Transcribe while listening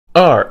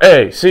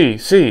Raccoon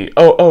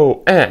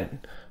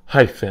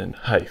hyphen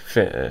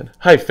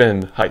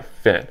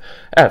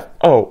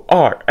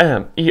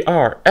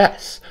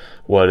Formers.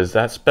 What does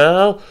that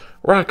spell?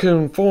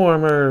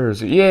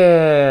 Raccoon-Formers,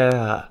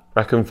 yeah!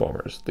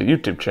 Raccoon-Formers, the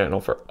YouTube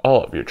channel for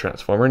all of your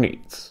Transformer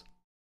needs.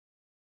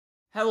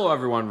 Hello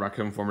everyone,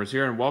 Raccoon-Formers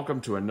here, and welcome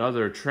to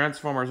another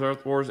Transformers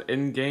Earth Wars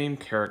in-game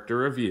character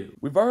review.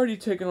 We've already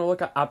taken a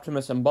look at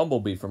Optimus and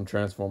Bumblebee from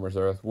Transformers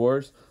Earth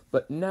Wars,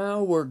 but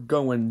now we're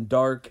going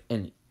dark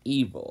and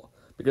evil,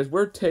 because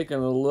we're taking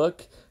a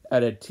look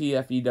at a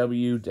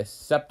TFEW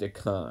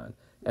Decepticon.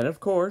 And of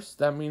course,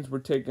 that means we're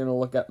taking a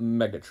look at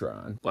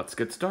Megatron. Let's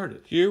get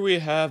started. Here we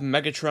have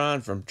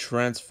Megatron from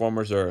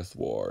Transformers Earth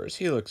Wars.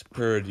 He looks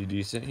pretty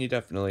decent. He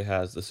definitely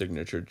has the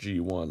signature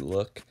G1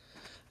 look.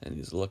 And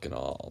he's looking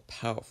all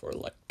powerful,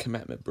 like, come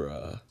at me,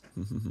 bruh.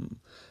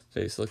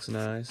 Face looks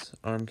nice.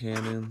 Arm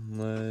cannon,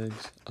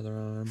 legs, other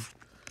arm.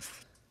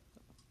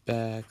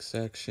 Back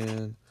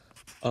section.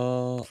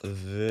 All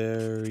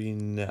very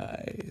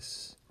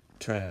nice.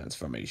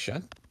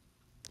 Transformation.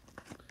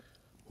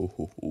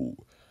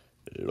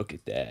 Look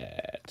at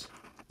that.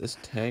 This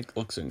tank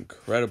looks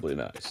incredibly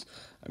nice.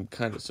 I'm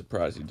kind of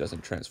surprised he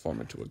doesn't transform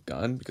into a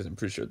gun, because I'm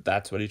pretty sure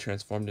that's what he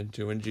transformed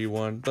into in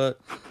G1, but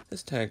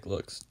this tank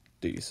looks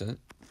decent.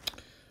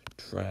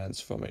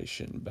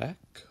 Transformation back.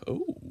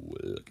 Oh,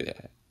 look at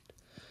that.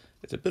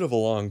 It's a bit of a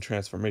long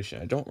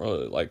transformation. I don't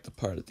really like the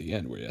part at the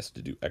end where he has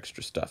to do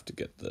extra stuff to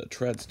get the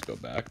treads to go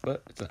back,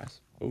 but it's nice.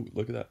 Oh,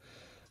 look at that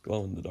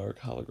glow-in-the-dark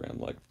hologram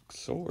like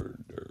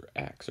sword or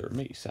axe or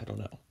mace. I don't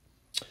know.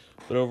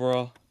 But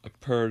overall, a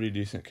pretty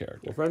decent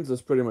character. Well, friends,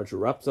 this pretty much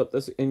wraps up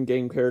this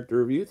in-game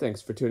character review.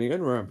 Thanks for tuning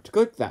in. Remember to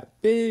click that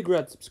big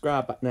red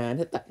subscribe button and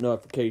hit that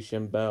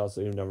notification bell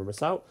so you never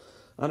miss out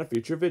on a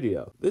future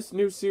video. This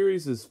new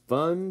series is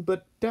fun,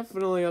 but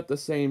definitely at the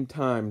same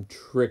time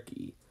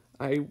tricky.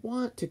 I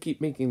want to keep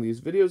making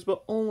these videos,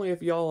 but only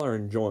if y'all are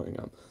enjoying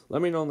them.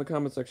 Let me know in the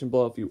comment section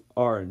below if you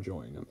are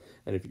enjoying them.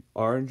 And if you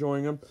are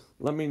enjoying them,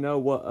 let me know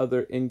what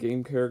other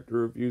in-game character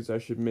reviews I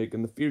should make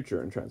in the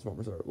future in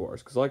Transformers Earth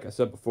Wars. Because like I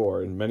said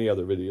before in many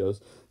other videos,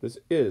 this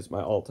is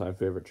my all-time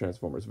favorite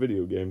Transformers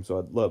video game, so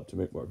I'd love to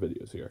make more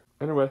videos here.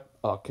 Anyway,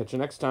 I'll catch you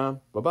next time.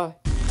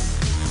 Bye-bye.